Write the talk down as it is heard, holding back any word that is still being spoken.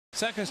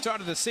Second start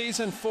of the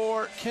season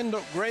for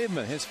Kendall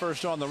Graveman, his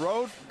first on the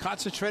road,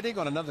 concentrating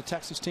on another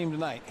Texas team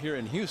tonight here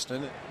in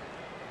Houston.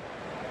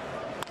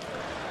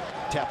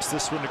 Taps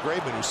this one to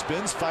Graveman, who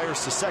spins,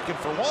 fires to second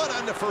for one,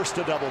 on to first,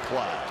 a double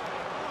play.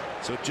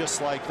 So just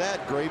like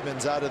that,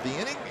 Graveman's out of the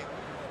inning.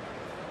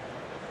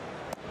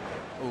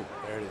 Oh,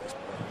 there it is.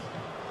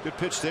 Good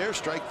pitch there,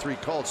 strike three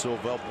called. So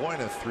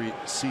Valbuena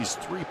sees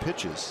three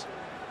pitches,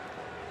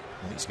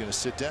 and he's going to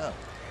sit down.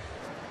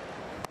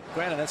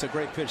 Granted, that's a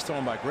great pitch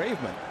thrown by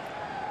Graveman.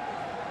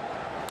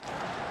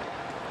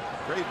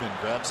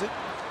 Graveman grabs it,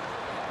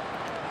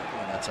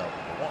 and that's out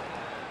number one.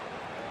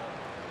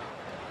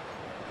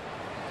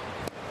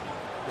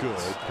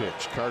 Good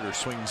pitch. Carter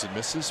swings and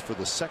misses for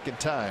the second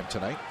time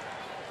tonight.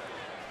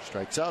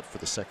 Strikes out for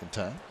the second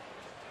time.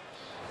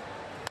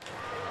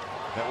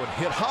 That one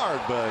hit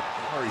hard, but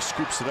Murray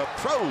scoops it up,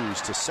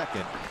 throws to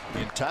second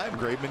in time.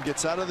 Graveman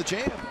gets out of the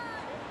jam.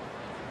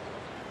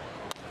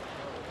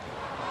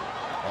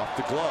 Off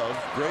the glove,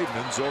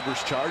 Graveman,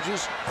 Zobrist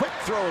charges, quick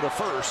throw to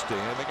first,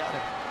 and they got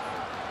him.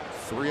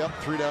 3 up,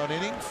 3 down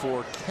inning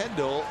for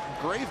Kendall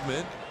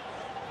Graveman.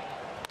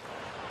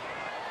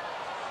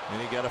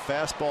 And he got a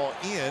fastball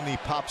in. He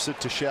pops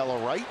it to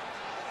shallow right.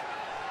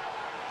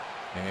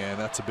 And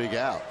that's a big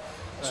out.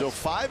 So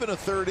 5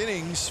 1/3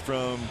 innings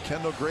from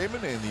Kendall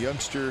Graveman, and the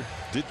youngster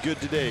did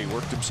good today.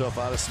 Worked himself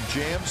out of some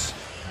jams.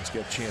 He's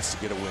got a chance to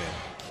get a win.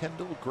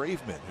 Kendall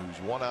Graveman, who's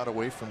 1 out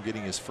away from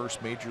getting his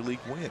first major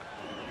league win.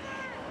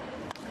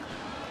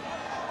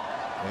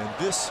 And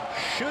this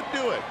should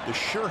do it. The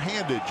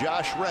sure-handed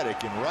Josh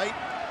Reddick in right.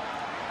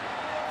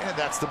 And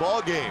that's the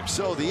ball game.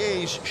 So the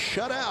A's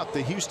shut out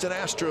the Houston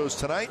Astros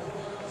tonight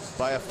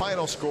by a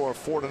final score of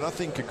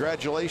 4-0.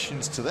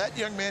 Congratulations to that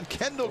young man,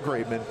 Kendall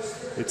Graveman.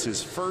 It's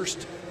his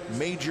first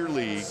major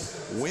league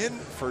win,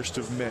 first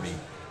of many,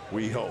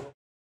 we hope.